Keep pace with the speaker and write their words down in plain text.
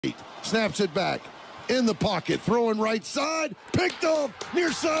Snaps it back. In the pocket, throwing right side. Picked off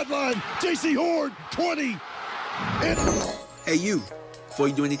near sideline. Jaycee Horn, 20. Hey, you. Before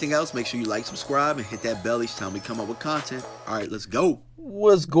you do anything else, make sure you like, subscribe, and hit that bell each time we come up with content. All right, let's go.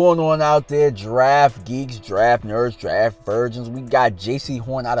 What's going on out there, draft geeks, draft nerds, draft virgins? We got Jaycee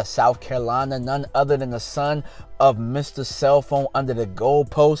Horn out of South Carolina, none other than the son of Mr. Cell Phone under the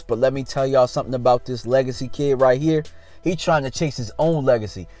goalpost. But let me tell y'all something about this legacy kid right here. He's trying to chase his own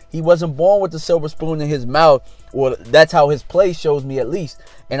legacy. He wasn't born with the silver spoon in his mouth, or that's how his play shows me at least.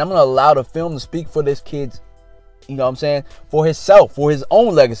 And I'm going to allow the film to speak for this kid's, you know what I'm saying, for himself, for his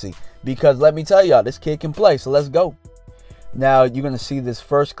own legacy. Because let me tell y'all, this kid can play, so let's go. Now, you're going to see this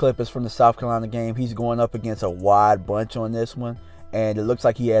first clip is from the South Carolina game. He's going up against a wide bunch on this one. And it looks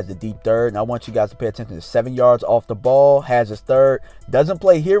like he has the deep third. And I want you guys to pay attention to 7 yards off the ball, has his third, doesn't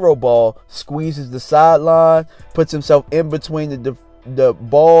play hero ball, squeezes the sideline, puts himself in between the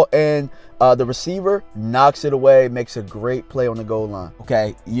ball and the receiver, knocks it away, makes a great play on the goal line.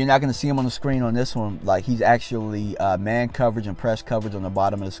 Okay, you're not going to see him on the screen on this one. Like, he's actually man coverage and press coverage on the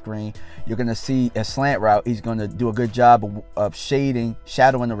bottom of the screen. You're going to see a slant route. He's going to do a good job of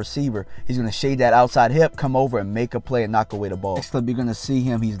shadowing the receiver. He's going to shade that outside hip, come over and make a play and knock away the ball. Next clip, you're going to see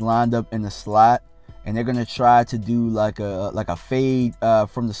him. He's lined up in the slot, and they're going to try to do like a fade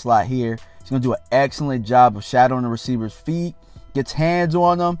from the slot here. He's going to do an excellent job of shadowing the receiver's feet, gets hands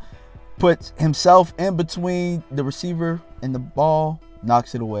on them, puts himself in between the receiver and the ball,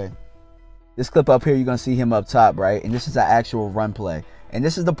 knocks it away. This clip up here, you're going to see him up top, right? And this is an actual run play. And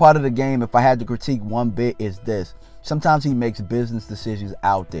this is the part of the game, if I had to critique one bit, is this. Sometimes he makes business decisions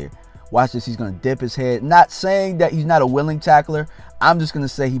out there. Watch this. He's going to dip his head. Not saying that he's not a willing tackler. I'm just going to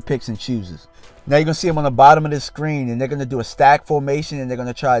say he picks and chooses. Now you're going to see him on the bottom of the screen, and they're going to do a stack formation, and they're going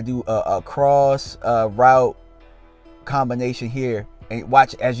to try to do a cross route combination here. And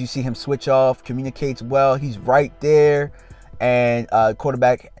watch as you see him switch off, communicates well. He's right there, and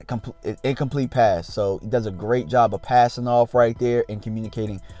quarterback incomplete pass. So he does a great job of passing off right there and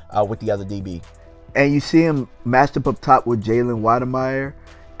communicating with the other DB. And you see him matched up top with Jalen Wydermyer,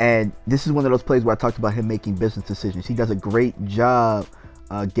 and this is one of those plays where I talked about him making business decisions. He does a great job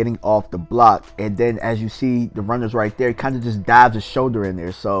getting off the block, and then as you see the runners right there, he kind of just dives his shoulder in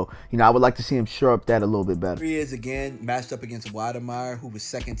there. So, you know, I would like to see him shore up that a little bit better. Here he is again, matched up against Wydermyer, who was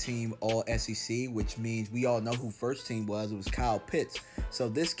second team all SEC, which means we all know who first team was. It was Kyle Pitts. So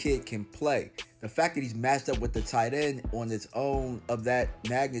this kid can play. The fact that he's matched up with the tight end on its own of that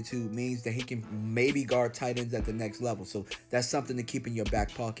magnitude means that he can maybe guard tight ends at the next level. So that's something to keep in your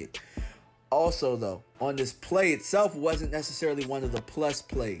back pocket. Also, though, on this play itself wasn't necessarily one of the plus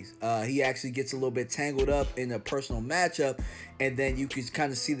plays. He actually gets a little bit tangled up in a personal matchup, and then you can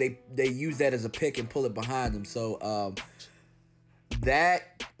kind of see they use that as a pick and pull it behind him. So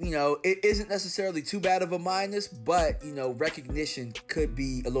that, you know, it isn't necessarily too bad of a minus, but, you know, recognition could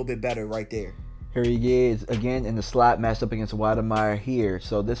be a little bit better right there. Here he is again in the slot, matched up against Wydermyer here.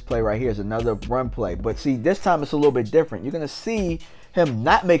 So this play right here is another run play. But see, this time it's a little bit different. You're going to see him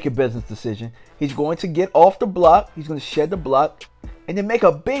not make a business decision. He's going to get off the block. He's going to shed the block and then make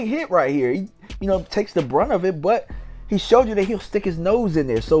a big hit right here. He, you know, takes the brunt of it, but he showed you that he'll stick his nose in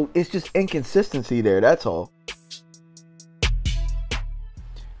there. So it's just inconsistency there. That's all.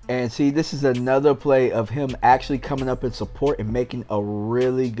 And see, this is another play of him actually coming up in support and making a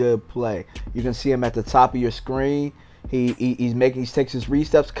really good play. You can see him at the top of your screen. He takes his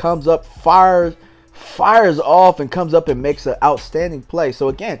re-steps, comes up, fires off, and comes up and makes an outstanding play. So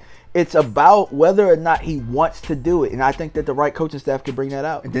again, it's about whether or not he wants to do it, and I think that the right coaching staff can bring that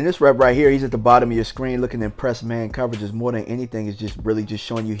out. And then this rep right here, he's at the bottom of your screen looking at press man coverages. More than anything, is just really just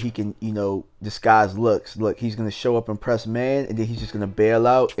showing you he can, you know, disguise looks. Look, he's going to show up in press man, and then he's just going to bail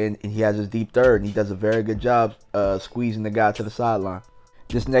out, and he has his deep third, and he does a very good job squeezing the guy to the sideline.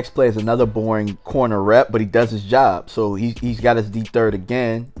 This next play is another boring corner rep, but he does his job. So he's got his deep third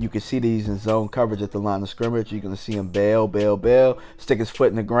again. You can see that he's in zone coverage at the line of scrimmage. You're going to see him bail, stick his foot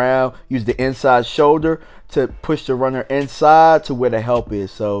in the ground, use the inside shoulder to push the runner inside to where the help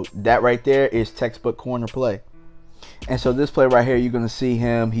is. So that right there is textbook corner play. And so this play right here, you're going to see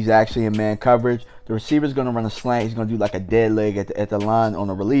him. He's actually in man coverage. The receiver's going to run a slant. He's going to do like a dead leg at the line on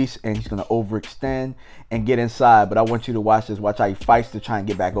a release, and he's going to overextend and get inside. But I want you to watch this. Watch how he fights to try and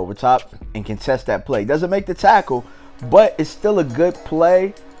get back over top and contest that play. Doesn't make the tackle, but it's still a good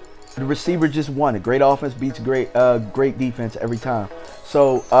play. The receiver just won it. Great offense beats great defense every time.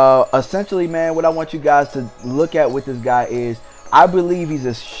 So essentially, man, what I want you guys to look at with this guy is I believe he's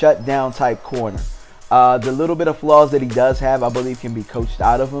a shutdown type corner. The little bit of flaws that he does have, I believe, can be coached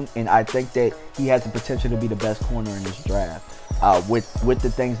out of him, and I think that he has the potential to be the best corner in this draft. with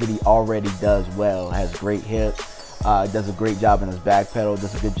the things that he already does well. Has great hips, does a great job in his back pedal,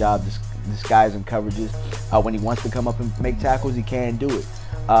 does a good job disguising coverages. When he wants to come up and make tackles, he can do it.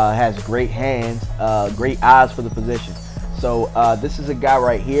 Has great hands, great eyes for the position. So this is a guy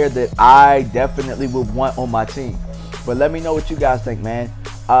right here that I definitely would want on my team. But let me know what you guys think, man.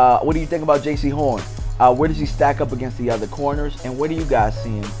 What do you think about Jaycee Horn? Where does he stack up against the other corners? And where do you guys see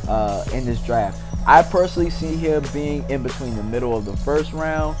him in this draft? I personally see him being in between the middle of the first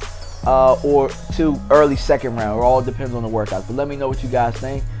round or to early second round. It all depends on the workout. But let me know what you guys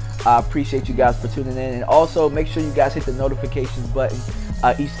think. I appreciate you guys for tuning in. And also make sure you guys hit the notifications button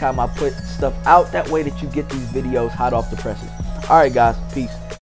each time I put stuff out. That way that you get these videos hot off the presses. All right, guys. Peace.